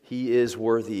He is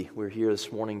worthy. We're here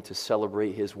this morning to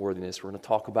celebrate His worthiness. We're going to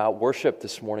talk about worship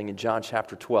this morning in John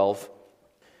chapter 12.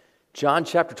 John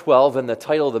chapter 12, and the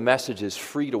title of the message is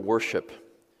Free to Worship.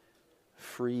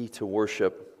 Free to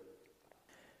Worship.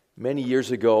 Many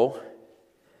years ago,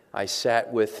 I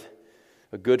sat with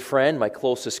a good friend, my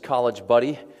closest college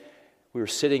buddy. We were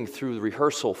sitting through the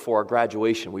rehearsal for our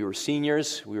graduation. We were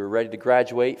seniors. We were ready to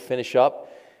graduate, finish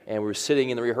up, and we were sitting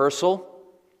in the rehearsal,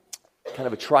 kind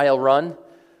of a trial run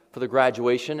for the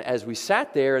graduation. As we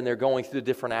sat there and they're going through the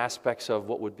different aspects of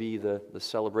what would be the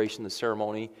celebration, the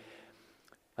ceremony,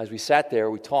 as we sat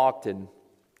there, we talked, and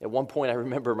at one point I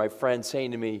remember my friend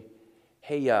saying to me,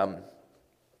 "Hey, are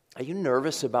you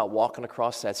nervous about walking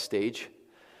across that stage?"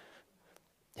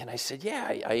 And I said, "Yeah,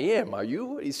 I am. Are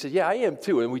you?" He said, "Yeah, I am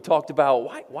too." And we talked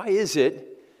about why is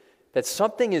it that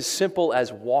something as simple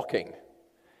as walking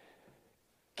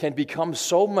can become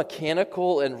so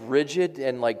mechanical and rigid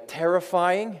and like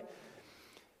terrifying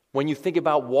when you think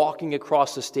about walking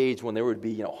across the stage when there would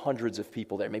be hundreds of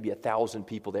people there, maybe 1,000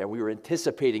 people there. We were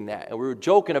anticipating that, and we were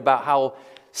joking about how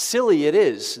silly it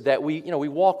is that we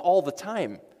walk all the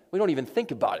time. We don't even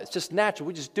think about it. It's just natural.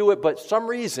 We just do it. But for some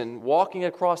reason, walking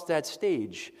across that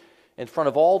stage in front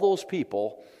of all those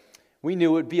people, we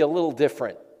knew it would be a little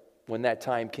different when that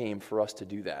time came for us to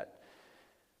do that.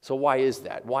 So why is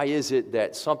that? Why is it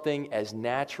that something as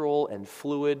natural and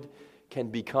fluid can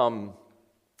become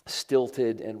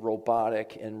stilted and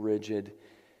robotic and rigid?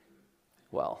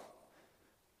 Well,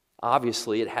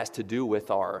 obviously it has to do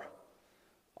with our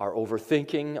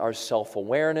overthinking, our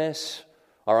self-awareness,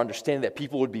 our understanding that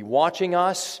people would be watching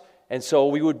us, and so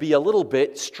we would be a little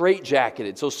bit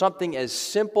straitjacketed. So something as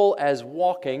simple as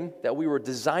walking that we were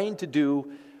designed to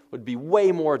do would be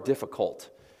way more difficult.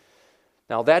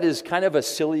 Now, that is kind of a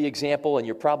silly example, and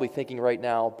you're probably thinking right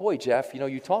now, "Boy, Jeff,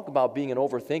 you talk about being an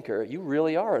overthinker. You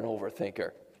really are an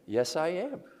overthinker." Yes, I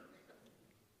am.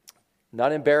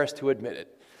 Not embarrassed to admit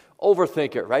it.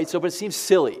 Overthinker, right? But it seems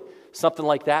silly, something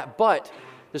like that. But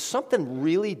there's something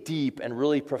really deep and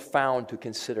really profound to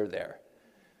consider there.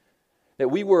 That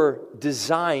we were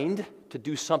designed to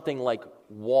do something like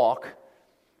walk,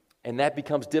 and that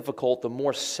becomes difficult the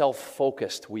more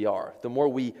self-focused we are, the more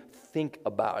we think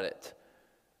about it.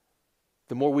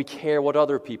 The more we care what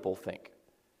other people think,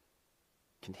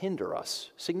 can hinder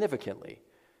us significantly.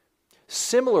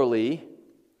 Similarly,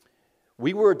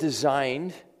 we were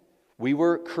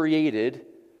created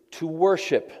to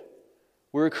worship.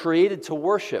 We were created to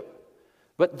worship.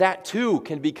 But that too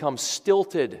can become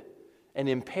stilted and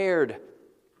impaired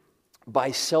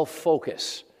by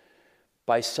self-focus,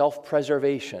 by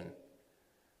self-preservation,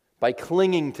 by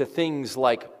clinging to things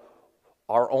like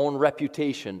our own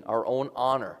reputation, our own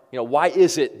honor. Why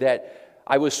is it that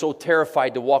I was so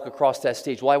terrified to walk across that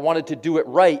stage? Well, I wanted to do it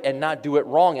right and not do it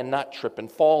wrong and not trip and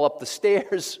fall up the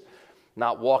stairs,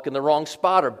 not walk in the wrong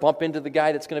spot or bump into the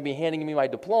guy that's going to be handing me my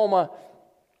diploma.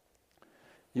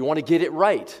 You want to get it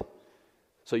right.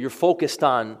 So you're focused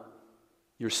on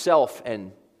yourself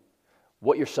and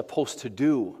what you're supposed to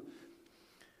do.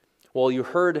 Well, you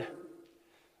heard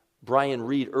Brian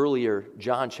read earlier,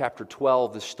 John chapter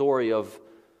 12, the story of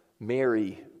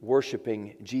Mary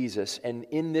worshiping Jesus. And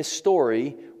in this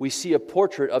story, we see a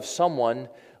portrait of someone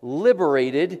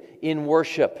liberated in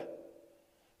worship,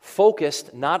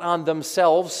 focused not on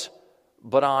themselves,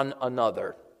 but on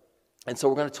another. And so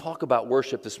we're going to talk about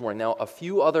worship this morning. Now, a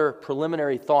few other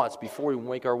preliminary thoughts before we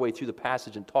make our way through the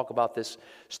passage and talk about this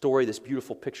story, this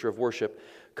beautiful picture of worship.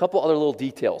 A couple other little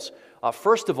details.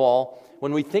 First of all,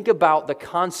 when we think about the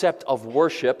concept of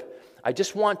worship, I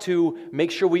just want to make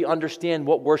sure we understand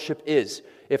what worship is.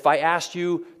 If I asked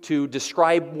you to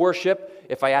describe worship,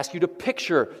 if I asked you to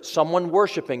picture someone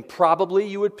worshiping, probably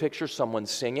you would picture someone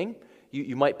singing.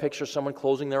 You might picture someone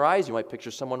closing their eyes. You might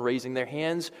picture someone raising their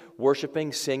hands,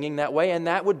 worshiping, singing that way, and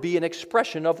that would be an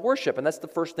expression of worship. And that's the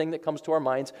first thing that comes to our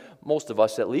minds, most of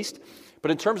us at least. But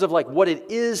in terms of like what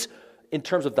it is, in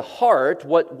terms of the heart,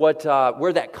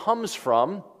 where that comes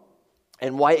from,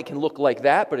 and why it can look like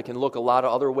that, but it can look a lot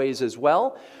of other ways as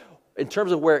well. In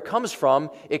terms of where it comes from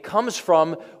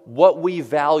what we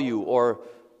value or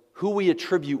who we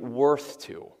attribute worth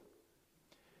to.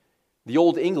 The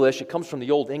Old English, it comes from the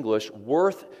Old English,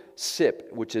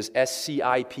 worth-sip, which is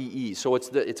S-C-I-P-E. So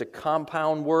it's a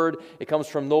compound word. It comes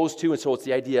from those two, and so it's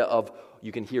the idea of,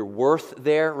 you can hear worth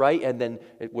there, right? And then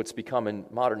what's become in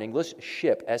modern English,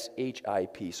 ship,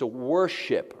 S-H-I-P. So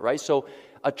worship, right? So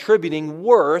attributing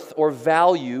worth or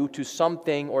value to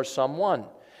something or someone.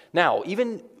 Now,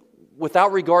 even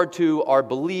without regard to our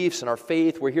beliefs and our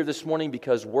faith, we're here this morning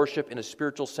because worship in a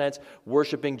spiritual sense,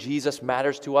 worshiping Jesus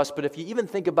matters to us. But if you even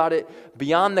think about it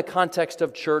beyond the context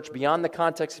of church, beyond the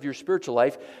context of your spiritual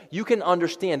life, you can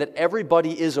understand that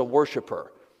everybody is a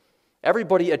worshiper.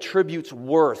 Everybody attributes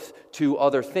worth to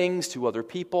other things, to other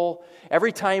people.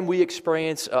 Every time we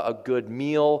experience a good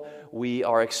meal, we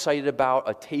are excited about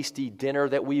a tasty dinner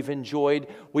that we've enjoyed,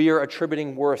 we are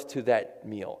attributing worth to that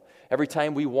meal. Every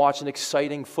time we watch an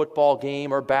exciting football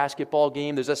game or basketball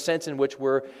game, there's a sense in which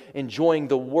we're enjoying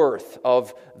the worth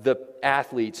of the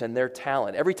athletes and their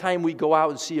talent. Every time we go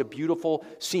out and see a beautiful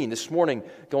scene, this morning,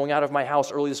 going out of my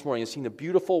house early this morning, I've seen the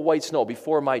beautiful white snow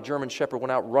before my German Shepherd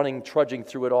went out running, trudging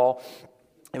through it all.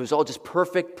 It was all just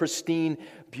perfect, pristine,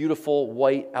 beautiful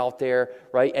white out there,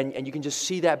 right? And you can just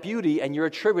see that beauty and you're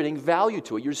attributing value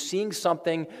to it. You're seeing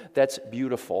something that's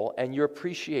beautiful and you're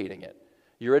appreciating it.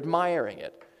 You're admiring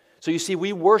it. So you see,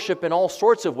 we worship in all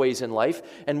sorts of ways in life,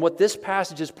 and what this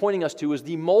passage is pointing us to is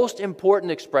the most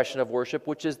important expression of worship,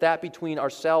 which is that between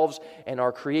ourselves and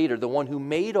our Creator, the one who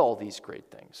made all these great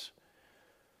things.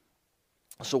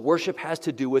 So worship has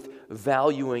to do with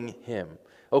valuing Him.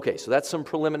 Okay, so that's some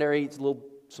preliminary,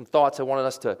 some thoughts I wanted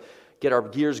us to get our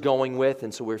gears going with,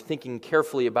 and so we're thinking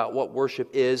carefully about what worship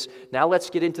is. Now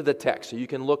let's get into the text. So you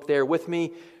can look there with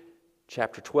me,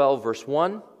 chapter 12, verse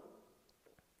 1.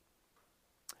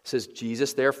 It says,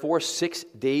 Jesus, therefore, 6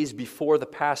 days before the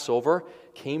Passover,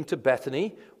 came to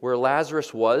Bethany, where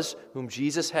Lazarus was, whom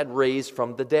Jesus had raised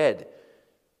from the dead.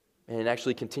 And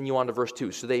actually continue on to verse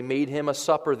 2. So they made him a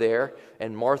supper there,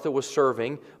 and Martha was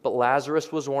serving, but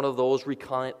Lazarus was one of those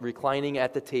reclining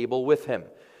at the table with him.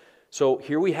 So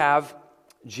here we have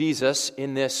Jesus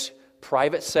in this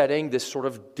private setting, this sort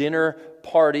of dinner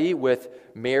party with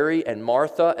Mary and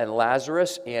Martha and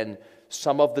Lazarus and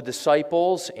some of the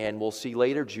disciples, and we'll see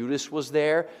later Judas was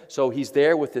there. So he's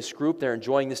there with this group. They're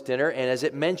enjoying this dinner. And as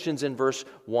it mentions in verse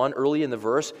 1, early in the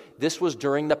verse, this was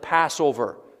during the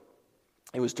Passover.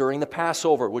 It was during the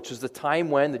Passover, which was the time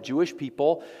when the Jewish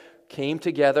people came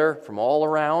together from all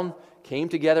around, came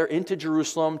together into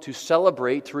Jerusalem to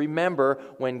celebrate, to remember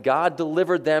when God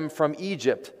delivered them from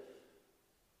Egypt.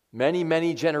 Many,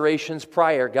 many generations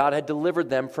prior, God had delivered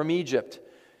them from Egypt.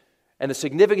 And the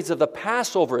significance of the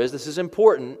Passover is, this is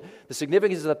important, the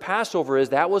significance of the Passover is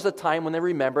that was a time when they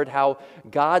remembered how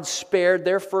God spared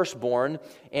their firstborn,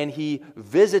 and He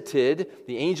visited,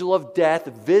 the angel of death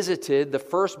visited the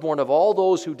firstborn of all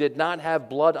those who did not have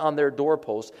blood on their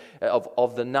doorposts,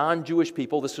 of the non-Jewish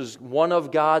people. This was one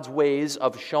of God's ways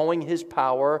of showing His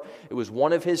power. It was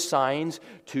one of His signs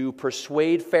to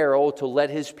persuade Pharaoh to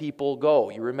let His people go.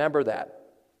 You remember that.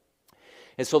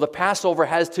 And so the Passover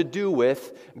has to do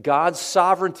with God's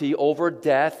sovereignty over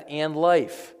death and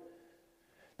life.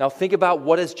 Now think about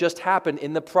what has just happened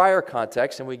in the prior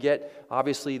context, and we get,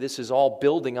 obviously this is all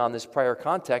building on this prior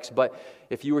context, but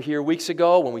if you were here weeks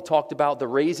ago when we talked about the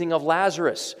raising of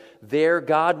Lazarus, there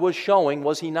God was showing,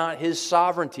 was He not His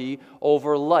sovereignty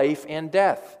over life and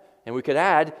death? And we could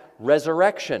add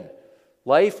resurrection.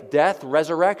 Life, death,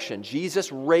 resurrection.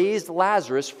 Jesus raised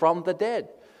Lazarus from the dead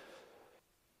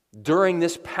during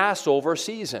this Passover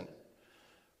season.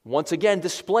 Once again,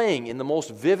 displaying in the most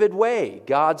vivid way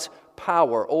God's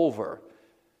power over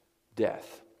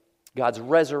death, God's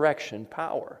resurrection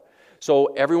power. So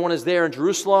everyone is there in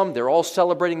Jerusalem. They're all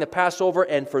celebrating the Passover.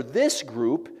 And for this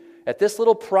group, at this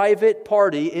little private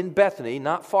party in Bethany,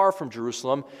 not far from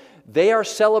Jerusalem, they are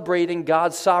celebrating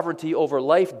God's sovereignty over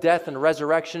life, death, and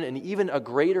resurrection in even a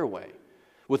greater way,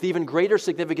 with even greater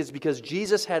significance, because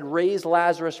Jesus had raised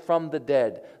Lazarus from the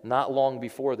dead not long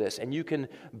before this. And you can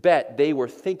bet they were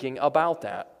thinking about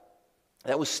that.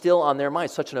 That was still on their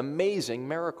minds. Such an amazing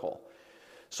miracle.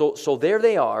 So there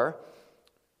they are,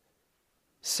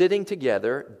 sitting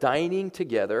together, dining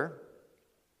together,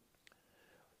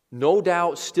 no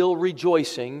doubt still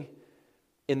rejoicing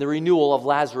in the renewal of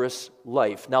Lazarus'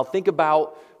 life. Now think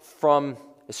about, from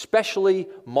especially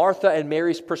Martha and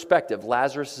Mary's perspective,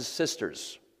 Lazarus'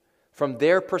 sisters. From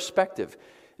their perspective,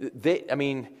 it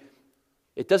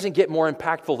doesn't get more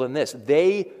impactful than this.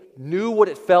 They knew what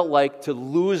it felt like to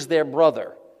lose their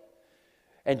brother.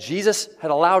 And Jesus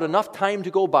had allowed enough time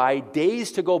to go by,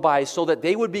 days to go by, so that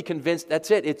they would be convinced,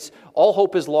 that's it, it's all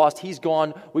hope is lost, He's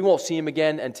gone, we won't see Him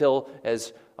again until,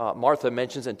 as Martha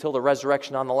mentions, until the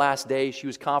resurrection on the last day. She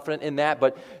was confident in that,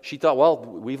 but she thought, well,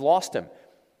 we've lost Him.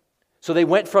 So they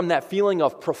went from that feeling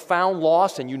of profound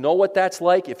loss, and you know what that's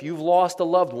like. If you've lost a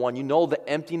loved one, you know the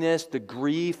emptiness, the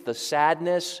grief, the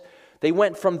sadness. They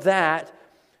went from that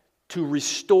to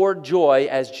restored joy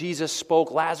as Jesus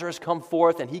spoke, Lazarus, come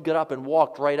forth, and he got up and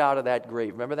walked right out of that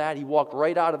grave. Remember that? He walked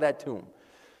right out of that tomb.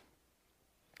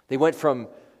 They went from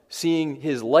seeing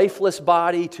his lifeless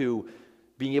body to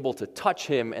being able to touch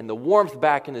him and the warmth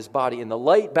back in his body and the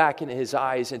light back in his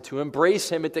eyes and to embrace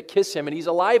him and to kiss him, and he's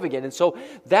alive again. And so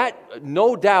that,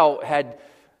 no doubt, had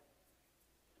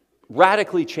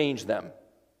radically changed them.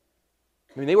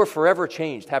 I mean, they were forever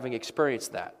changed having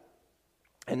experienced that.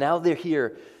 And now they're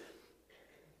here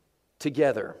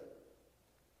together,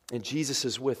 and Jesus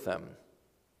is with them,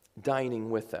 dining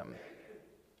with them.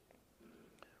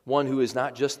 One who is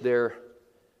not just their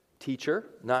teacher,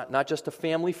 not just a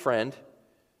family friend,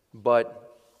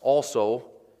 but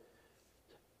also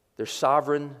their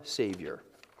sovereign Savior.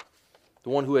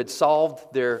 The one who had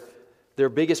solved their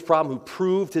biggest problem, who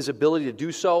proved his ability to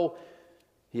do so.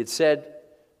 He had said,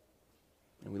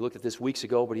 and we looked at this weeks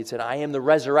ago, but he had said, I am the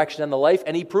resurrection and the life,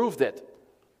 and he proved it,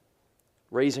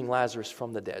 raising Lazarus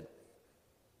from the dead.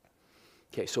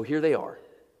 Okay, so here they are.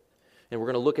 And we're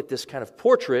going to look at this kind of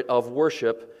portrait of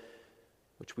worship,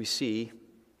 which we see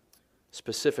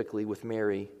specifically with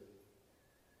Mary.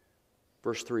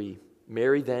 Verse 3,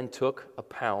 Mary then took a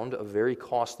pound of very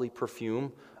costly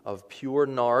perfume of pure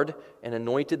nard and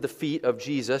anointed the feet of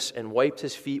Jesus and wiped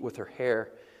his feet with her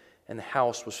hair, and the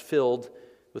house was filled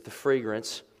with the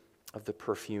fragrance of the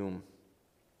perfume.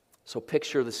 So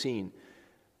picture the scene.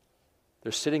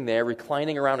 They're sitting there,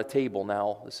 reclining around a table.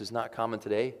 Now, this is not common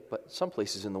today, but some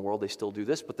places in the world they still do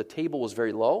this, but the table was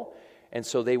very low, and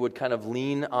so they would kind of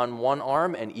lean on one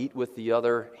arm and eat with the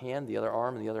other hand, the other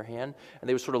arm and the other hand, and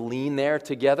they would sort of lean there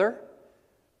together,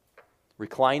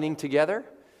 reclining together,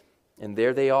 and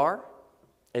there they are.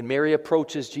 And Mary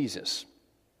approaches Jesus,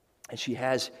 and she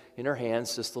has in her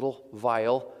hands this little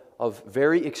vial of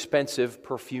very expensive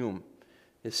perfume.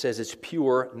 It says it's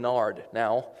pure nard.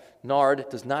 Now, nard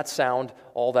does not sound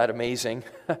all that amazing,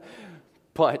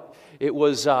 but it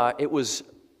was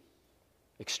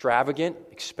extravagant,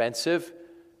 expensive.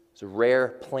 It's a rare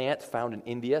plant found in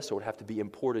India, so it would have to be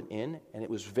imported in, and it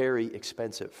was very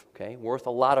expensive, okay, worth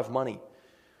a lot of money.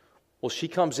 Well, she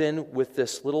comes in with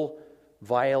this little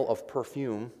vial of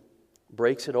perfume,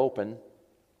 breaks it open,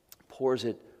 pours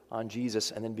it on Jesus,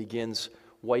 and then begins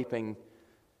wiping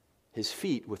his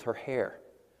feet with her hair.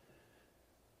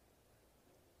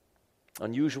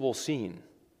 Unusual scene.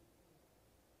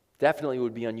 Definitely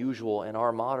would be unusual in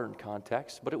our modern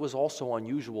context, but it was also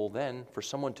unusual then for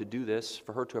someone to do this,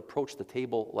 for her to approach the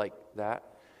table like that.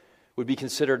 Would be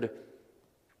considered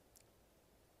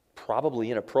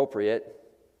probably inappropriate,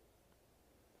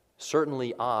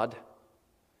 certainly odd,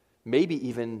 maybe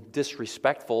even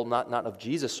disrespectful, not of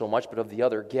Jesus so much, but of the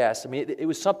other guests. I mean, it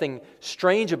was something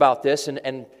strange about this, and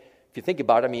if you think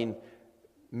about it, I mean,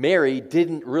 Mary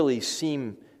didn't really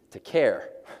seem to care.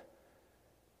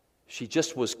 She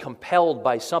just was compelled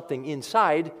by something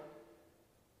inside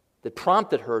that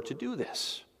prompted her to do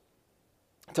this,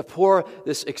 to pour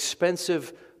this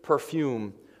expensive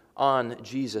perfume on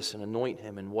Jesus and anoint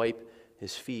him and wipe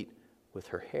his feet with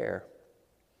her hair.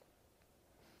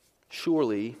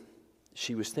 Surely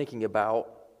she was thinking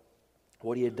about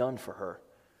what he had done for her.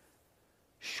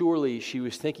 Surely she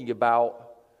was thinking about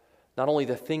not only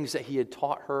the things that he had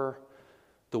taught her,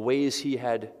 the ways he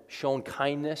had shown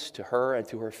kindness to her and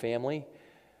to her family,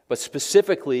 but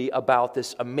specifically about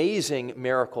this amazing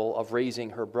miracle of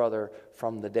raising her brother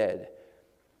from the dead.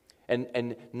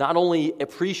 And not only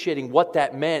appreciating what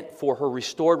that meant for her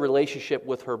restored relationship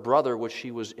with her brother, which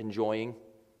she was enjoying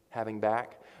having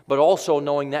back, but also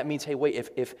knowing that means, hey, wait,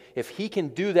 if he can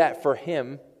do that for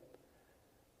him,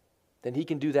 then he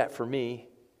can do that for me.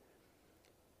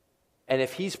 And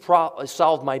if he's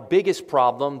solved my biggest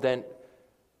problem, then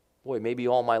boy, maybe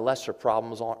all my lesser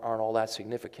problems aren't all that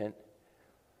significant.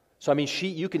 So I mean,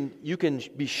 you can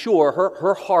be sure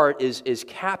her heart is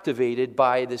captivated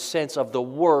by the sense of the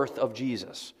worth of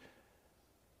Jesus.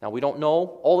 Now we don't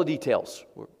know all the details.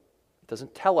 It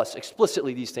doesn't tell us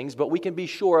explicitly these things, but we can be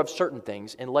sure of certain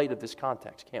things in light of this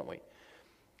context, can't we?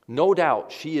 No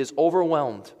doubt she is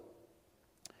overwhelmed,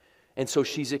 and so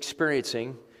she's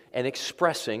experiencing and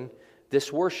expressing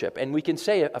this worship. And we can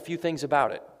say a few things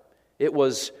about it. It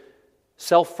was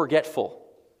self-forgetful.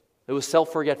 It was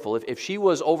self-forgetful. If she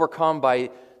was overcome by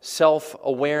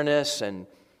self-awareness and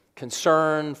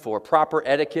concern for proper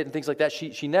etiquette and things like that,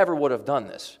 she never would have done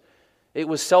this. It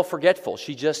was self-forgetful.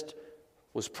 She just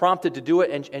was prompted to do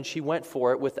it, and she went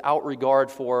for it without regard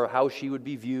for how she would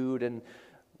be viewed and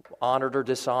honored or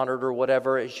dishonored or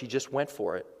whatever. She just went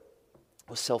for it. It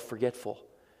was self-forgetful.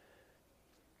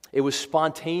 It was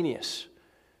spontaneous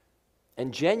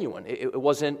and genuine. It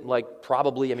wasn't like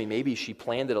maybe she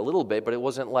planned it a little bit, but it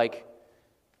wasn't like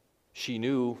she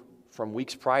knew from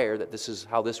weeks prior that this is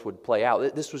how this would play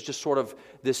out. This was just sort of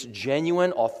this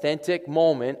genuine, authentic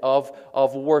moment of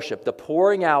worship. The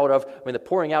pouring out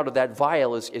of that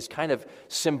vial is kind of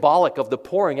symbolic of the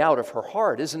pouring out of her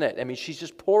heart, isn't it? I mean, she's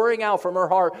just pouring out from her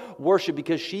heart worship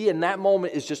because she, in that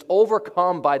moment, is just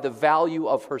overcome by the value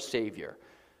of her Savior,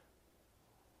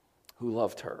 who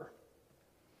loved her,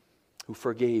 who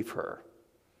forgave her,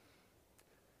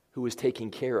 who was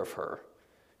taking care of her,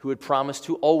 who had promised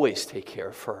to always take care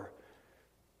of her,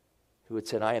 who had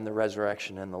said, I am the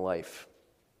resurrection and the life.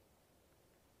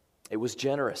 It was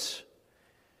generous.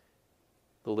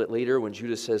 A little bit later, when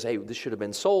Judas says, hey, this should have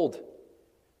been sold,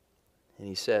 and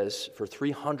he says, for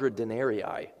 300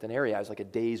 denarii. Denarii is like a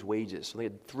day's wages. So they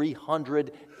had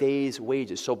 300 days'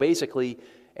 wages. So basically,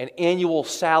 an annual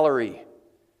salary.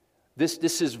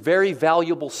 This is very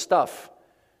valuable stuff.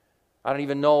 I don't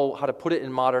even know how to put it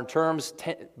in modern terms,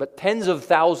 but tens of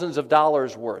thousands of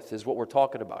dollars worth is what we're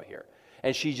talking about here.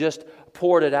 And she just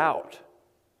poured it out,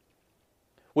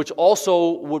 which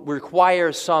also would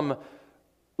require some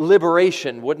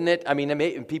liberation, wouldn't it? I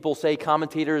mean, people say,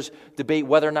 commentators debate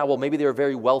whether or not, well, maybe they were a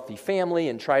very wealthy family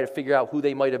and try to figure out who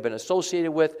they might have been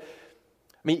associated with.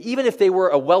 I mean, even if they were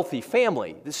a wealthy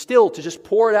family, still to just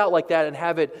pour it out like that and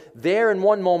have it there in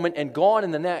one moment and gone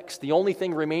in the next, the only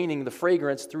thing remaining, the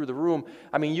fragrance through the room.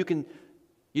 I mean,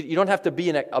 you don't have to be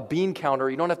a bean counter,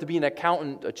 you don't have to be an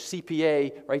accountant, a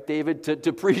CPA, right, David, to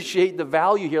appreciate the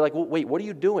value here. Like, well, wait, what are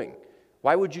you doing?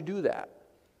 Why would you do that?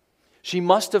 She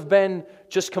must have been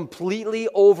just completely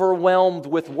overwhelmed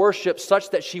with worship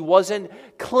such that she wasn't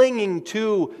clinging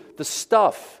to the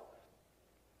stuff.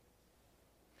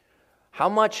 How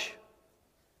much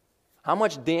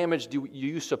damage do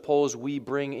you suppose we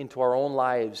bring into our own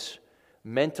lives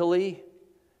mentally,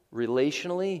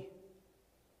 relationally,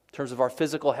 in terms of our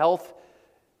physical health,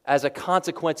 as a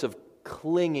consequence of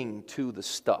clinging to the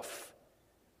stuff,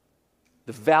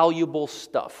 the valuable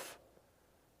stuff,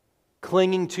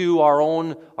 clinging to our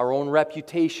own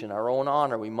reputation, our own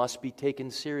honor? We must be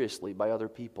taken seriously by other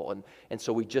people, and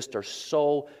so we just are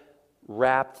so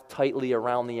wrapped tightly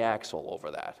around the axle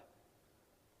over that.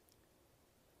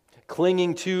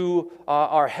 Clinging to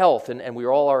our health, and we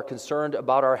all are concerned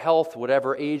about our health,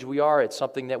 whatever age we are. It's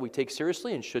something that we take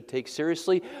seriously and should take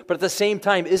seriously. But at the same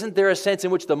time, isn't there a sense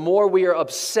in which the more we are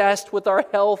obsessed with our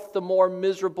health, the more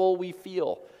miserable we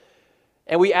feel?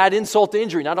 And we add insult to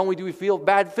injury. Not only do we feel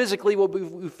bad physically, but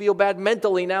we feel bad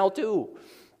mentally now too.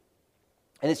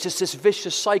 And it's just this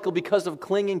vicious cycle because of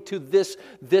clinging to this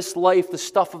life, the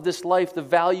stuff of this life, the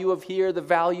value of here, the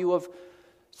value of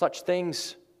such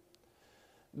things.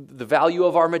 The value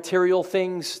of our material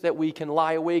things that we can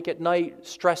lie awake at night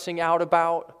stressing out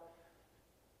about.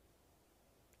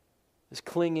 This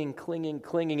clinging.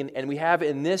 And we have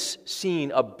in this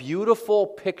scene a beautiful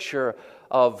picture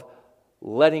of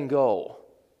letting go.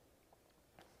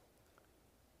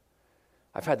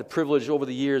 I've had the privilege over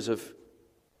the years of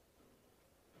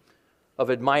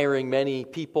admiring many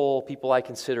people I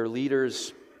consider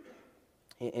leaders.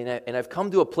 And I've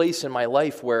come to a place in my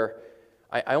life where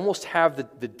I almost have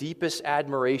the deepest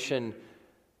admiration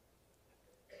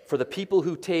for the people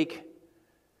who take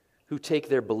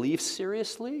their beliefs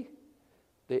seriously.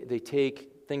 They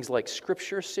take things like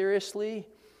Scripture seriously,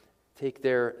 take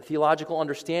their theological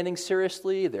understanding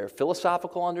seriously, their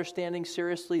philosophical understanding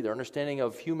seriously, their understanding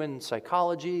of human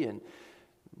psychology and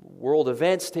world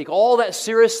events, take all that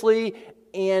seriously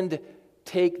and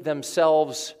take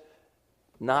themselves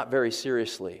not very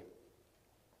seriously.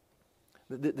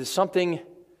 There's something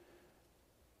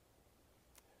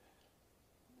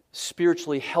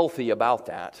spiritually healthy about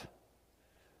that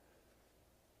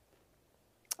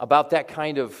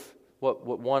kind of what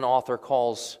one author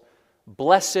calls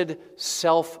blessed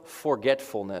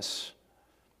self-forgetfulness.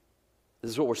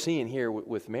 This is what we're seeing here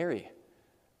with Mary.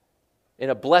 In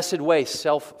a blessed way,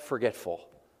 self-forgetful.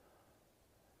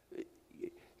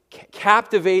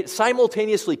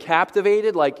 Simultaneously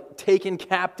captivated, like taken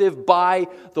captive by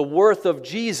the worth of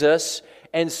Jesus,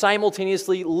 and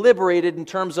simultaneously liberated in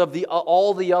terms of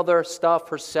all the other stuff,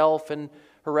 herself and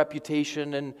her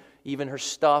reputation and even her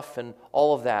stuff and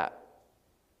all of that.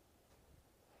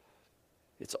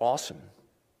 It's awesome.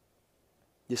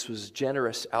 This was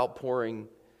generous outpouring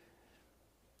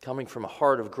coming from a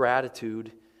heart of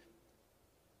gratitude.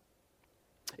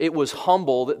 It was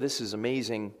humble. This is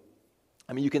amazing.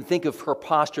 I mean, you can think of her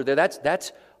posture there.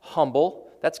 That's humble.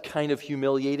 That's kind of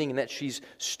humiliating, and that she's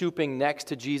stooping next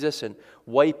to Jesus and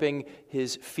wiping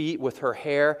his feet with her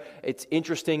hair. It's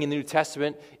interesting in the New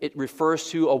Testament, it refers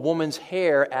to a woman's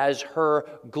hair as her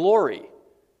glory.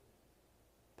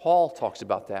 Paul talks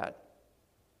about that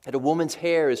a woman's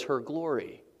hair is her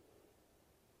glory.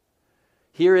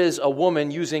 Here is a woman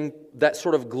using that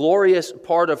sort of glorious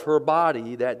part of her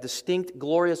body, that distinct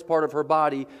glorious part of her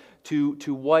body, to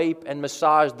wipe and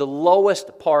massage the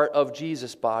lowest part of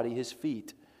Jesus' body, his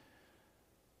feet.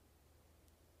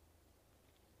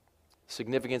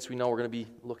 Significance, we know we're going to be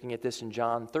looking at this in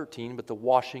John 13, but the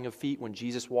washing of feet, when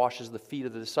Jesus washes the feet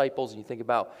of the disciples, and you think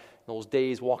about those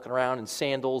days walking around in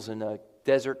sandals in a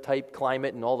desert-type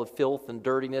climate and all the filth and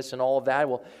dirtiness and all of that,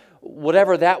 well,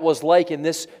 whatever that was like in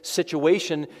this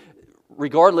situation,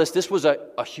 regardless, this was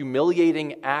a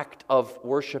humiliating act of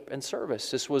worship and service.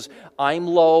 This was, I'm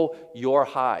low, you're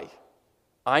high.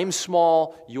 I'm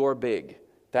small, you're big.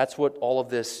 That's what all of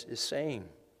this is saying.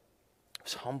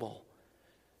 It's humble.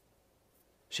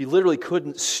 She literally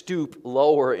couldn't stoop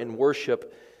lower in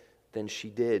worship than she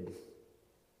did.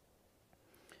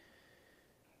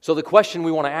 So the question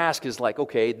we want to ask is like,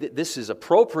 okay, this is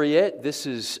appropriate, this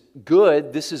is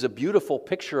good, this is a beautiful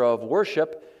picture of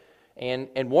worship. And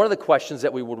one of the questions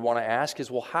that we would want to ask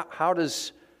is, well, how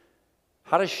does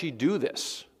she do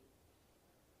this?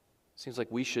 Seems like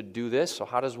we should do this, so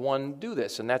how does one do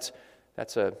this? And that's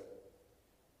a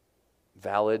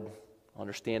valid,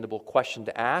 understandable question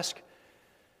to ask.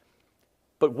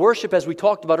 But worship, as we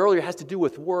talked about earlier, has to do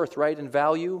with worth, right, and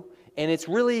value. And it's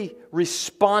really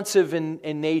responsive in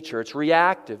nature. It's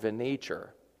reactive in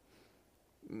nature.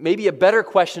 Maybe a better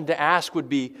question to ask would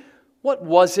be, what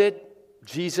was it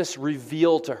Jesus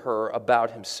revealed to her about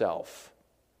himself?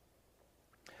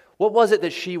 What was it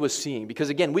that she was seeing? Because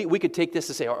again, we could take this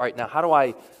to say, all right, now how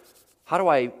do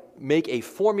I make a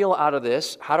formula out of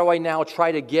this? How do I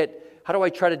try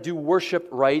to do worship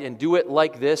right and do it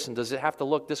like this? And does it have to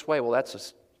look this way? Well, that's a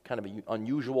kind of an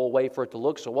unusual way for it to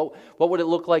look. So what would it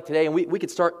look like today? And we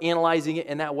could start analyzing it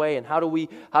in that way. And how do we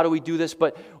do this?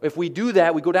 But if we do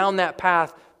that, we go down that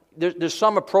path, there's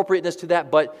some appropriateness to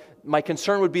that, but my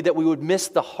concern would be that we would miss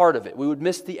the heart of it. We would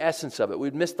miss the essence of it. We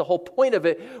would miss the whole point of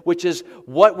it, which is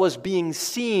what was being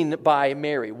seen by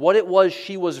Mary, what it was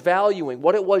she was valuing,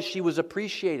 what it was she was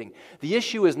appreciating. The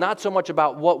issue is not so much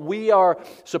about what we are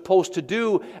supposed to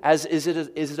do as it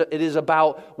is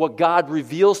about what God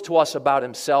reveals to us about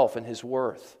himself and his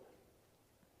worth.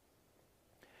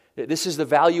 This is the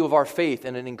value of our faith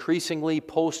in an increasingly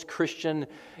post-Christian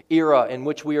era in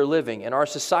which we are living, in our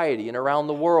society and around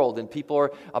the world. And people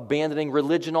are abandoning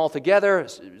religion altogether,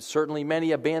 certainly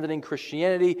many abandoning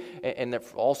Christianity, and there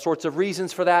are all sorts of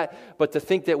reasons for that. But to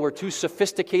think that we're too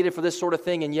sophisticated for this sort of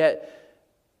thing, and yet,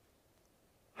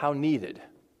 how needed.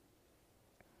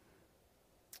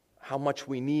 How much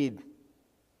we need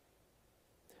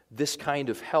this kind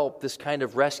of help, this kind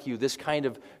of rescue, this kind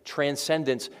of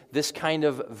transcendence, this kind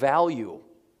of value.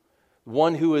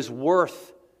 One who is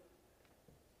worth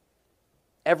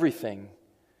everything,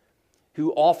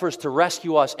 who offers to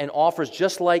rescue us and offers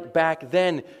just like back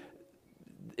then.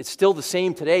 It's still the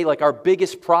same today. Like our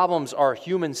biggest problems are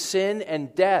human sin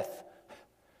and death.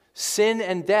 Sin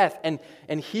and death.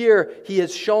 And here he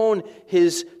has shown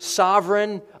his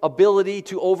sovereign ability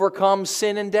to overcome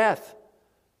sin and death.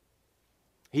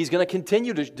 He's going to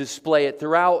continue to display it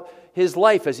throughout his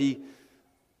life as he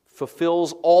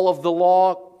fulfills all of the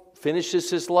law, finishes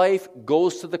his life,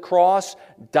 goes to the cross,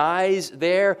 dies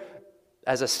there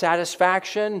as a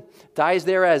satisfaction, dies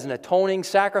there as an atoning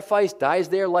sacrifice, dies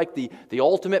there like the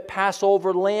ultimate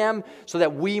Passover lamb so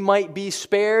that we might be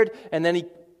spared. And then he,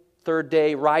 third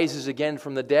day, rises again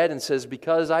from the dead and says,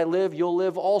 because I live, you'll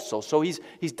live also. So he's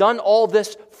done all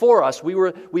this for us. We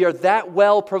are that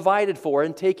well provided for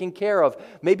and taken care of.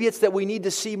 Maybe it's that we need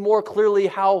to see more clearly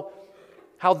how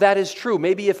that is true.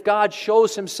 Maybe if God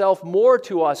shows himself more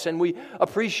to us and we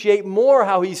appreciate more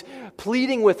how he's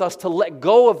pleading with us to let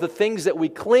go of the things that we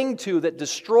cling to that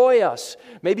destroy us.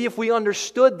 Maybe if we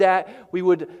understood that,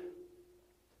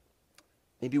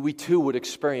 maybe we too would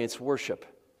experience worship.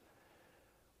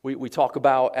 We talk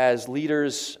about as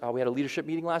leaders, we had a leadership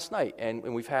meeting last night, and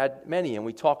we've had many, and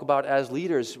we talk about as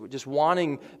leaders just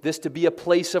wanting this to be a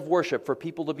place of worship for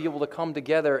people to be able to come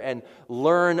together and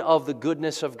learn of the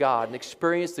goodness of God and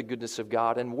experience the goodness of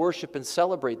God and worship and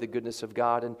celebrate the goodness of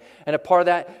God. And a part of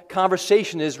that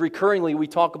conversation is recurringly we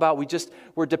talk about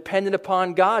we're dependent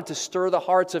upon God to stir the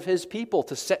hearts of his people,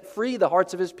 to set free the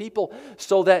hearts of his people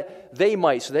so that they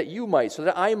might, so that you might, so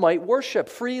that I might worship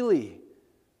freely.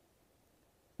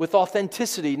 with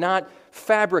authenticity, not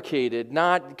fabricated,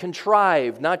 not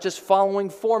contrived, not just following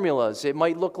formulas. It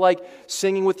might look like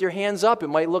singing with your hands up. It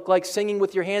might look like singing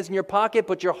with your hands in your pocket,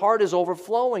 but your heart is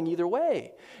overflowing either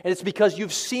way. And it's because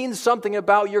you've seen something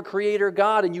about your Creator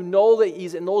God, and you know that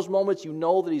He's, in those moments, you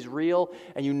know that He's real,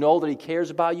 and you know that He cares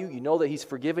about you. You know that He's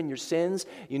forgiven your sins.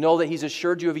 You know that He's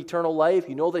assured you of eternal life.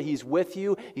 You know that He's with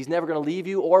you. He's never going to leave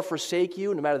you or forsake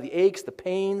you, no matter the aches, the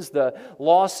pains, the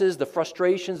losses, the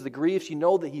frustrations, the griefs. You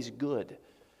know that He's good.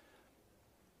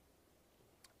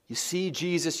 You see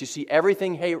Jesus, you see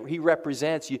everything He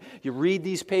represents. You read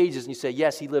these pages and you say,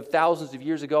 yes, He lived thousands of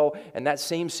years ago, and that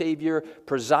same Savior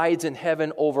presides in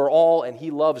heaven over all, and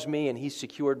He loves me, and He's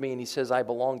secured me, and He says I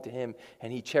belong to Him,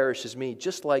 and He cherishes me,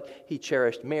 just like He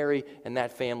cherished Mary and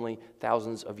that family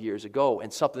thousands of years ago.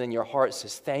 And something in your heart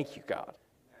says, thank you, God.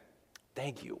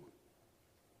 Thank you.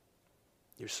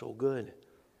 You're so good.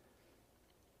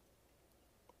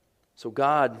 So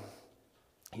God,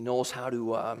 He knows how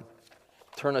to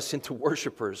turn us into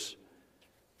worshipers.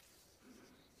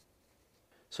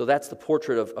 So that's the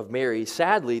portrait of Mary.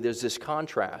 Sadly, there's this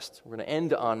contrast. We're going to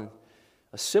end on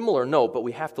a similar note, but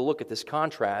we have to look at this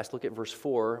contrast. Look at verse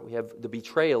 4. We have the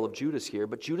betrayal of Judas here.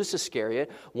 But Judas Iscariot,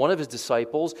 one of His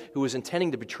disciples who was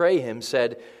intending to betray Him,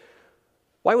 said,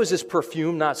 "Why was this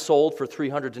perfume not sold for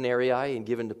 300 denarii and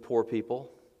given to poor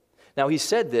people?" Now he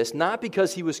said this not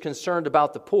because he was concerned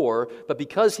about the poor, but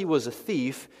because he was a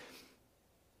thief.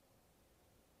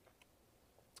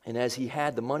 And as he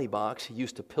had the money box, he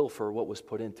used to pilfer what was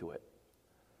put into it.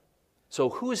 So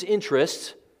whose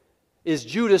interest is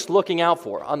Judas looking out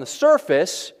for? On the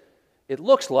surface, it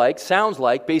looks like, sounds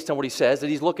like, based on what he says, that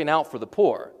he's looking out for the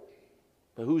poor.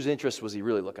 But whose interest was he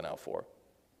really looking out for?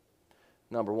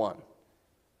 Number one,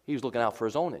 he was looking out for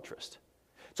his own interest.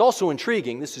 It's also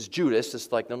intriguing. This is Judas.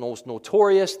 It's like the most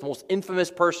notorious, the most infamous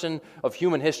person of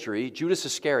human history, Judas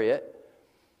Iscariot.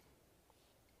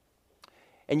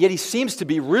 And yet he seems to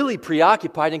be really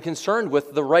preoccupied and concerned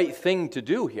with the right thing to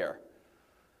do here.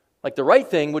 Like the right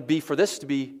thing would be for this to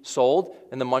be sold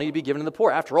and the money to be given to the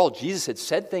poor. After all, Jesus had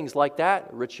said things like that.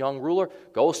 A rich young ruler,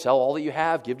 go sell all that you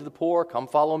have, give to the poor, come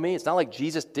follow me. It's not like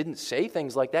Jesus didn't say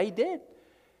things like that. He did.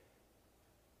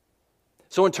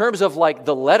 So in terms of like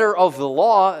the letter of the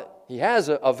law, he has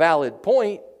a valid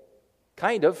point,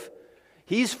 kind of.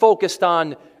 He's focused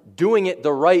on doing it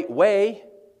the right way.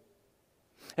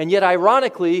 And yet,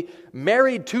 ironically,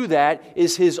 married to that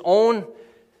is his own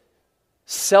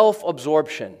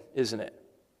self-absorption, isn't it?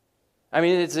 I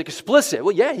mean, it's explicit.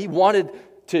 Well, yeah, he wanted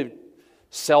to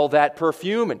sell that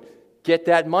perfume and get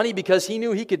that money because he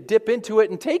knew he could dip into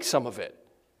it and take some of it.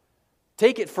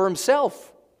 Take it for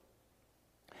himself.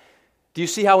 Do you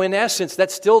see how, in essence,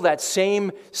 that's still that same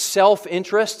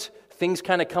self-interest? Things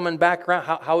kind of coming back around.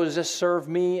 How does this serve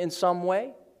me in some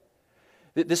way?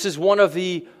 This is one of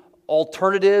the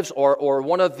alternatives or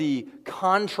one of the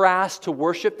contrasts to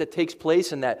worship that takes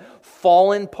place in that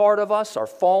fallen part of us, our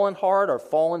fallen heart, our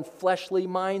fallen fleshly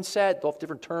mindset. Those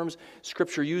different terms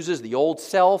Scripture uses, the old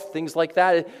self, things like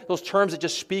that. Those terms that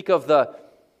just speak of the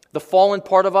fallen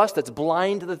part of us that's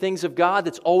blind to the things of God,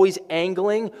 that's always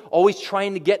angling, always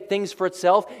trying to get things for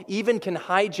itself, even can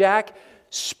hijack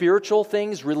spiritual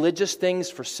things, religious things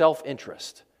for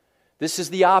self-interest. This is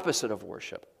the opposite of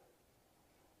worship.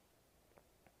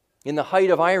 In the height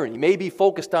of irony, maybe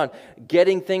focused on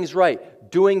getting things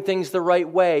right, doing things the right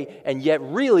way, and yet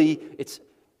really it's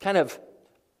kind of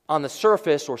on the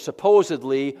surface or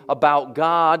supposedly about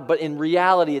God, but in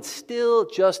reality it's still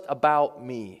just about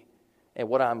me and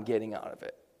what I'm getting out of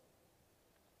it.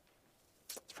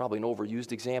 It's probably an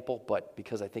overused example, but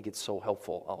because I think it's so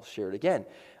helpful, I'll share it again.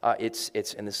 It's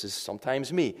and this is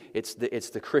sometimes me. It's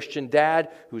the Christian dad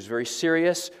who's very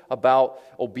serious about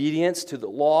obedience to the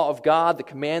law of God, the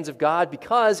commands of God,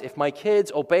 because if my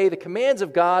kids obey the commands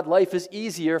of God, life is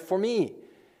easier for me.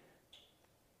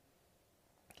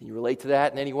 Can you relate to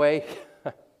that in any way?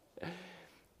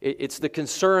 It's the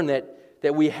concern that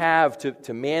we have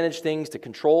to manage things, to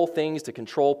control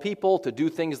people, to do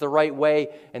things the right way.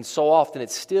 And so often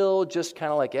it's still just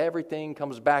kind of like everything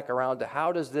comes back around to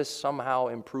how does this somehow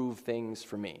improve things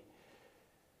for me?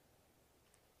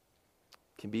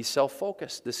 It can be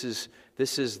self-focused. This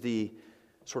is the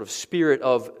sort of spirit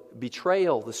of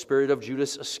betrayal, the spirit of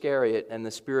Judas Iscariot, and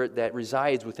the spirit that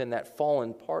resides within that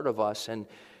fallen part of us. And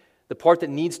the part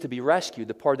that needs to be rescued,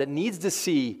 the part that needs to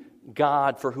see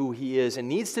God for who He is and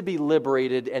needs to be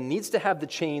liberated and needs to have the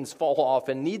chains fall off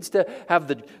and needs to have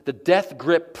the death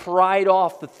grip pried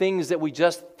off the things that we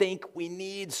just think we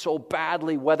need so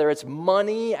badly, whether it's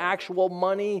money, actual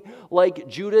money like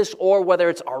Judas, or whether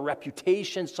it's our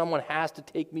reputation, someone has to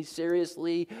take me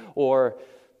seriously, or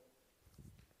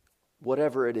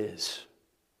whatever it is.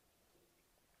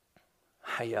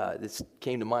 This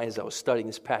came to mind as I was studying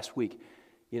this past week.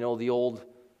 You know, the old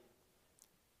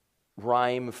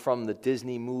rhyme from the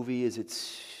Disney movie, is it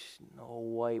Snow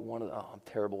White? I'm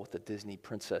terrible with the Disney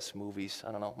princess movies.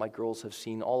 I don't know. My girls have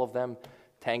seen all of them.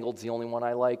 Tangled's the only one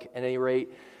I like. At any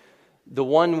rate, the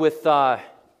one with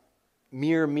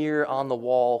mirror, mirror on the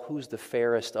wall, who's the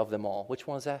fairest of them all? Which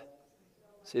one is that?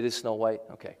 It is Snow White?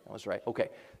 Okay, I was right. Okay,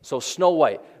 so Snow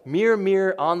White. Mirror,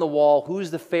 mirror on the wall,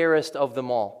 who's the fairest of them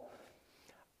all?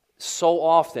 So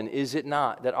often, is it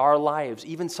not, that our lives,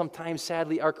 even sometimes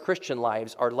sadly our Christian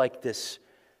lives, are like this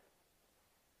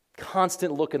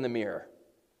constant look in the mirror,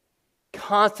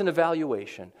 constant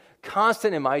evaluation,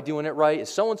 constant, am I doing it right? Is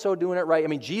so-and-so doing it right? I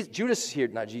mean, Judas is here,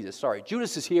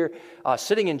 Judas is here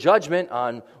sitting in judgment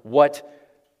on what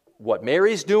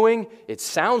Mary's doing. It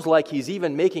sounds like he's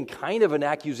even making kind of an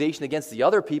accusation against the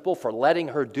other people for letting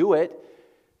her do it.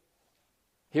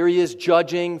 Here he is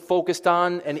judging, focused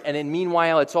on, and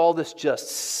meanwhile, it's all this just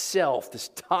self, this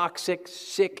toxic,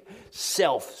 sick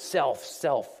self,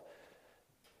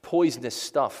 poisonous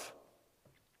stuff.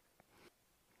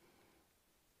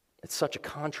 It's such a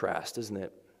contrast, isn't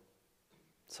it?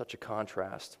 Such a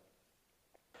contrast.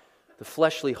 The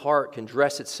fleshly heart can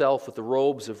dress itself with the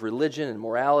robes of religion and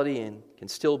morality and can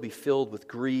still be filled with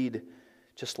greed,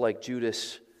 just like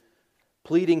Judas,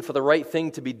 pleading for the right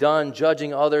thing to be done,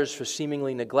 judging others for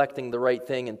seemingly neglecting the right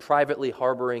thing, and privately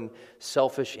harboring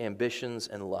selfish ambitions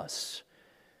and lusts.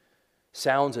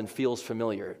 Sounds and feels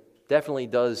familiar. Definitely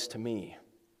does to me.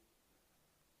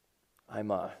 I'm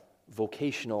a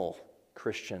vocational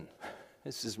Christian.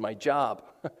 This is my job.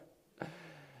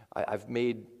 I've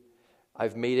made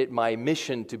it my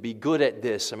mission to be good at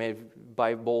this. I mean,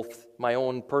 by both my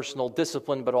own personal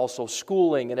discipline, but also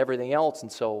schooling and everything else.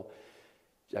 And so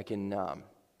I can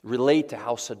relate to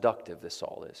how seductive this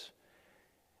all is.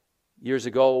 Years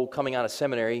ago, coming out of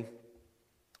seminary,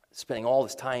 spending all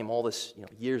this time, all this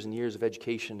years and years of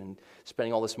education, and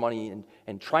spending all this money,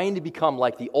 and trying to become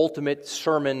like the ultimate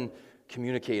sermon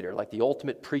communicator, like the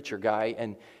ultimate preacher guy.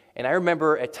 And I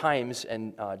remember at times,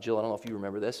 and Jill, I don't know if you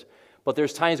remember this, but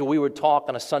there's times when we would talk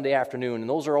on a Sunday afternoon, and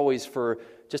those are always for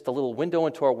just a little window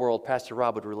into our world. Pastor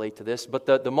Rob would relate to this. But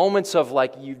the moments of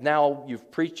like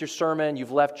you've preached your sermon,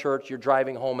 you've left church, you're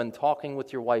driving home and talking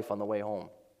with your wife on the way home.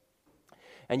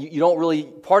 And you don't really,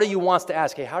 part of you wants to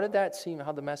ask, hey, how'd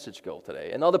the message go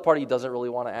today? Another part of you doesn't really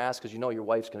want to ask because you know your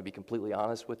wife's going to be completely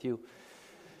honest with you.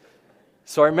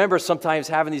 So I remember sometimes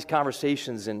having these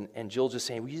conversations and Jill just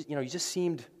saying, well, you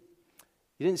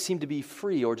didn't seem to be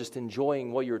free or just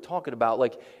enjoying what you were talking about.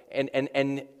 Like,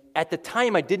 and at the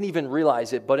time, I didn't even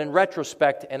realize it, but in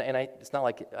retrospect, it's not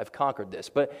like I've conquered this,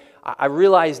 but I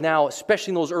realize now,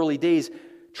 especially in those early days,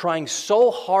 trying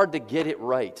so hard to get it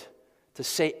right, to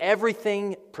say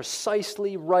everything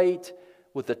precisely right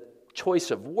with the choice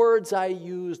of words I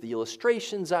use, the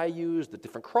illustrations I use, the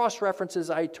different cross-references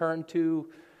I turn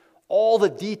to, all the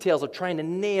details of trying to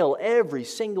nail every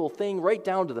single thing right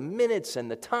down to the minutes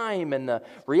and the time and the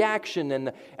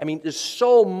reaction. There's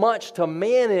so much to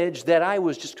manage that I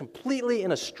was just completely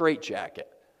in a straitjacket.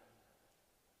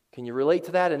 Can you relate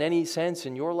to that in any sense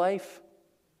in your life?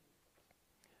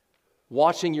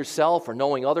 Watching yourself or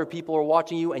knowing other people are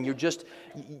watching you, and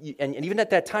and even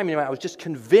at that time, I was just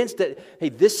convinced that, hey,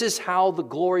 this is how the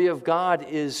glory of God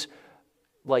is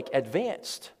like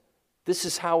advanced. This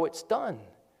is how it's done.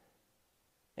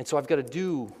 And so I've got to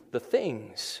do the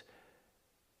things.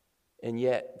 And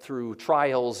yet, through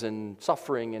trials and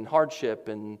suffering and hardship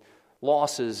and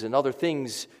losses and other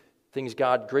things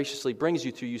God graciously brings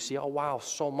you through, you see, oh wow,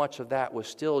 so much of that was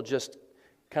still just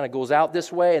kind of goes out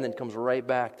this way and then comes right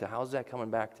back to how's that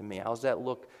coming back to me? How's that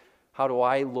look? How do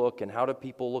I look? And how do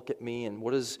people look at me? And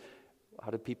how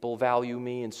do people value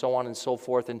me? And so on and so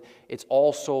forth. And it's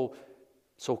also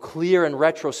so clear in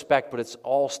retrospect, but it's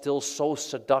all still so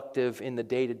seductive in the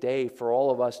day-to-day for all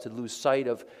of us to lose sight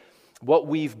of what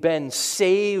we've been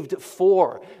saved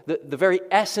for. The very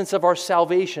essence of our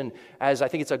salvation, as I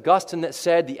think it's Augustine that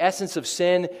said, the essence of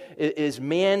sin is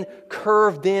man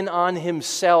curved in on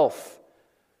himself.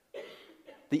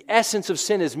 The essence of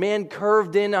sin is man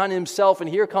curved in on himself, and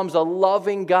here comes a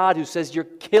loving God who says, you're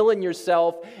killing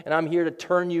yourself, and I'm here to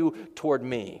turn you toward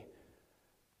me.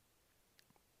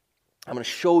 I'm going to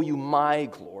show you my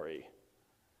glory.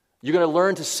 You're going to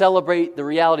learn to celebrate the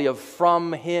reality of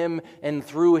from Him and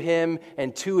through Him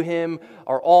and to Him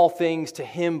are all things. To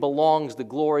Him belongs the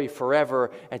glory forever,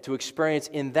 and to experience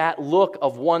in that look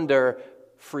of wonder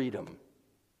freedom.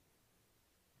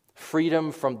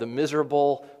 Freedom from the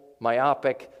miserable,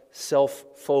 myopic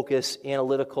self-focus,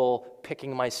 analytical,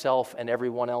 picking myself and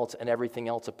everyone else and everything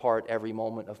else apart every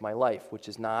moment of my life, which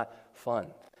is not fun.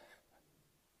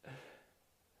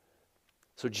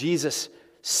 So Jesus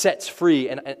sets free,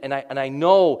 and I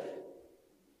know,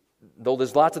 though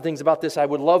there's lots of things about this I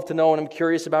would love to know and I'm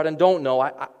curious about and don't know,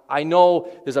 I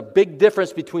know there's a big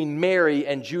difference between Mary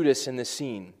and Judas in this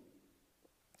scene.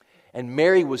 And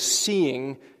Mary was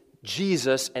seeing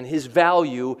Jesus and his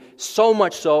value, so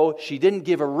much so she didn't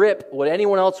give a rip what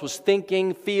anyone else was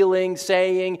thinking, feeling,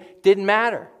 saying. Didn't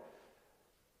matter.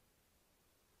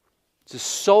 Just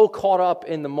so caught up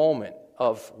in the moment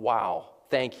of, wow,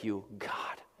 thank you, God.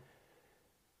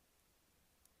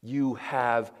 You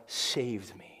have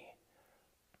saved me.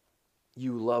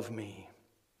 You love me.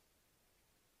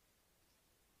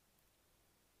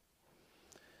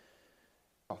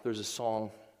 There's a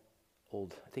song,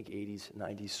 old, I think 80s,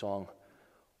 90s song.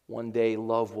 One day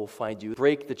love will find you.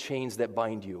 Break the chains that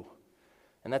bind you.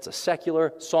 And that's a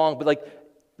secular song, but like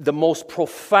the most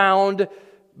profound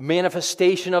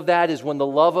manifestation of that is when the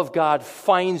love of God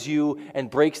finds you and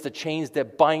breaks the chains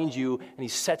that bind you, and he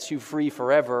sets you free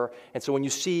forever. And so when you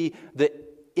see the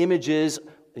images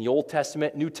in the Old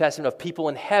Testament, New Testament of people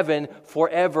in heaven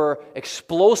forever,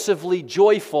 explosively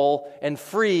joyful and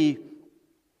free,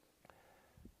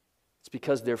 it's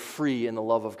because they're free in the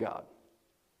love of God,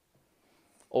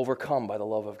 overcome by the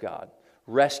love of God,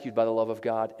 rescued by the love of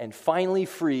God, and finally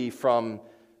free from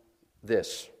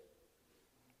this.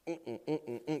 And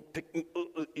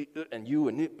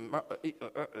you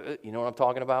know what I'm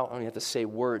talking about? I don't even have to say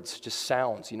words, just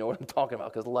sounds. You know what I'm talking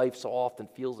about, because life so often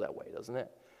feels that way, doesn't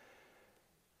it?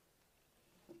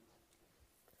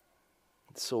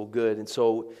 It's so good. And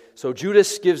so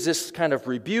Judas gives this kind of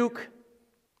rebuke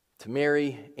to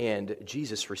Mary, and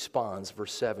Jesus responds,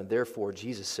 verse 7, therefore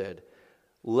Jesus said,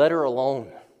 let her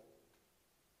alone.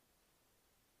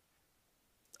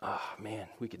 Ah, man,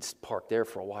 we could park there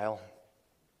for a while.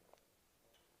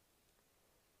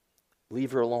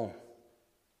 Leave her alone.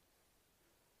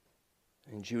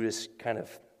 And Judas kind of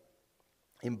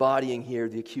embodying here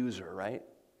the accuser, right?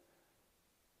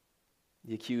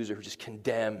 The accuser who just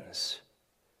condemns,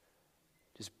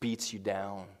 just beats you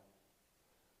down,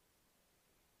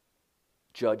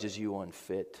 judges you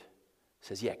unfit,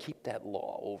 says, yeah, keep that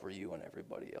law over you and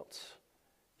everybody else.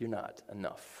 You're not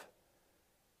enough.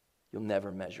 You'll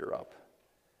never measure up.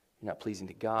 You're not pleasing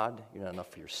to God. You're not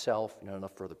enough for yourself. You're not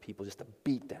enough for other people. Just the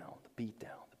beat down, the beat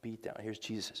down, the beat down. Here's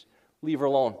Jesus. Leave her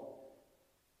alone.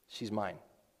 She's mine.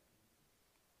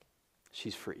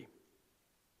 She's free.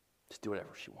 Just do whatever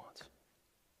she wants.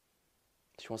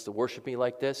 She wants to worship me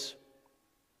like this.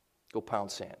 Go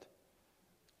pound sand.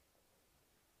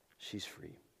 She's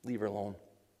free. Leave her alone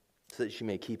so that she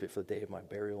may keep it for the day of my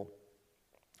burial.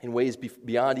 In ways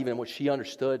beyond even what she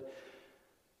understood,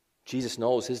 Jesus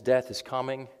knows his death is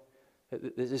coming.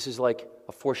 This is like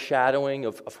a foreshadowing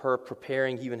of her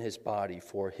preparing even his body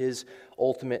for his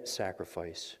ultimate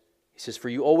sacrifice. He says, for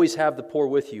you always have the poor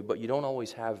with you, but you don't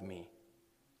always have me.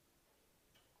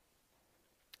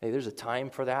 Hey, there's a time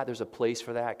for that. There's a place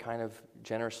for that, kind of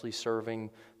generously serving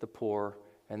the poor,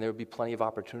 and there will be plenty of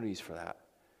opportunities for that.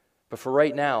 But for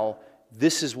right now,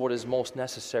 this is what is most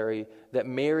necessary, that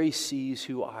Mary sees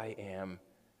who I am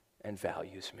and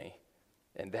values me.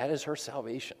 And that is her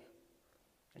salvation.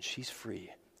 And she's free,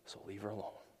 so leave her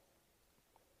alone.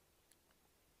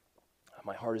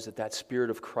 My heart is that spirit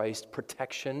of Christ,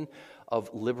 protection of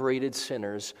liberated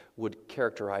sinners, would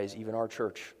characterize even our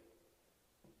church.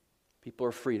 People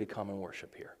are free to come and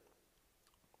worship here.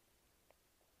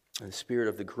 And the spirit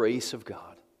of the grace of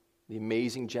God, the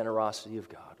amazing generosity of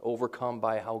God, overcome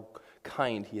by how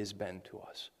kind he has been to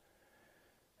us,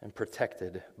 and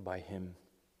protected by him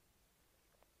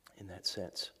in that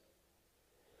sense.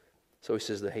 So he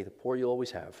says that, hey, the poor you'll always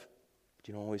have, but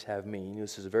you don't always have me. And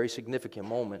this is a very significant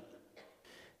moment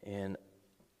and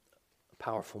a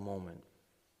powerful moment.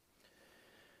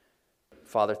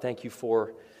 Father, thank you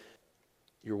for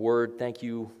your word. Thank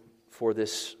you for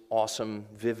this awesome,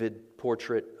 vivid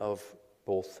portrait of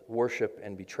both worship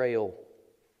and betrayal.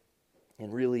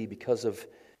 And really, because of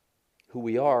who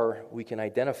we are, we can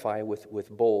identify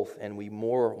with both, and we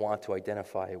more want to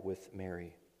identify with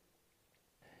Mary.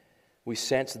 We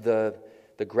sense the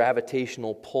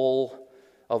gravitational pull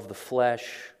of the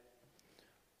flesh.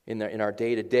 In our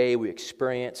day-to-day, we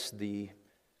experience the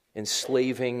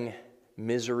enslaving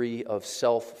misery of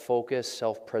self-focus,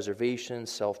 self-preservation,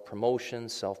 self-promotion,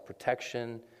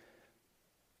 self-protection,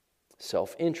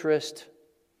 self-interest,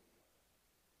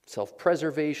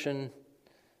 self-preservation.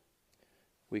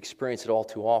 We experience it all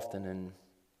too often, and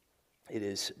it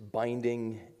is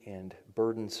binding and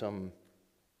burdensome.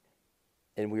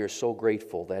 And we are so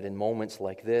grateful that in moments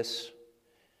like this,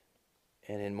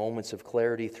 and in moments of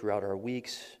clarity throughout our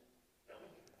weeks,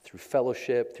 through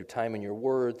fellowship, through time in your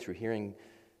word, through hearing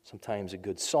sometimes a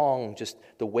good song, just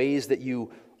the ways that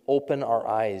you open our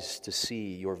eyes to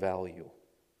see your value,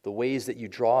 the ways that you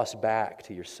draw us back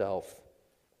to yourself,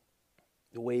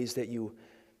 the ways that you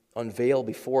unveil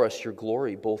before us your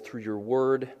glory, both through your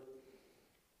word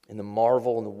and the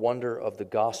marvel and the wonder of the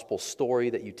gospel story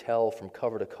that you tell from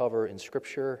cover to cover in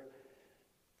Scripture,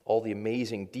 all the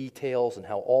amazing details and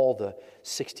how all the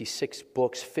 66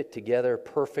 books fit together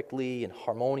perfectly and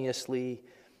harmoniously,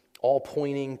 all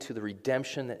pointing to the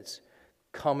redemption that's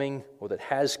coming or that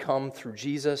has come through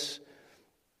Jesus.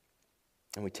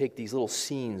 And we take these little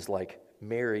scenes like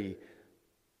Mary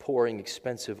pouring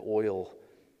expensive oil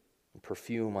and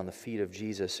perfume on the feet of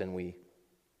Jesus, and we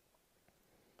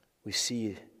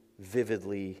see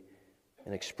vividly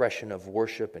an expression of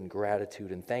worship and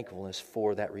gratitude and thankfulness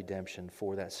for that redemption,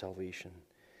 for that salvation.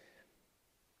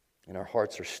 And our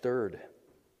hearts are stirred.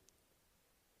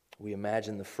 We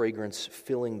imagine the fragrance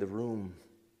filling the room.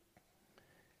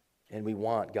 And we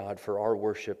want, God, for our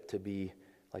worship to be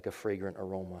like a fragrant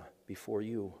aroma before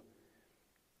you,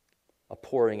 a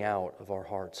pouring out of our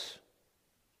hearts,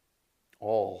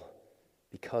 all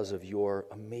because of your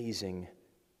amazing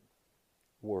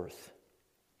worth.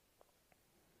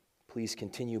 Please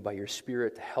continue by your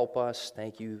Spirit to help us.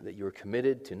 Thank you that you are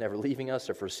committed to never leaving us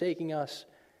or forsaking us.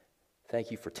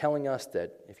 Thank you for telling us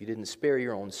that if you didn't spare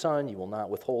your own Son, you will not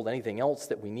withhold anything else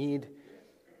that we need.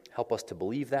 Help us to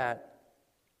believe that.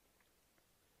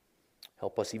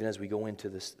 Help us, even as we go into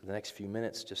the next few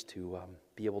minutes, just to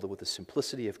be able to, with the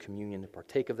simplicity of communion, to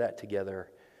partake of that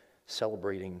together,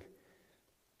 celebrating,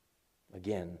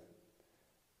 again,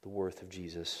 the worth of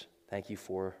Jesus. Thank you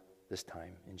for this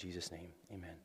time. In Jesus' name, amen.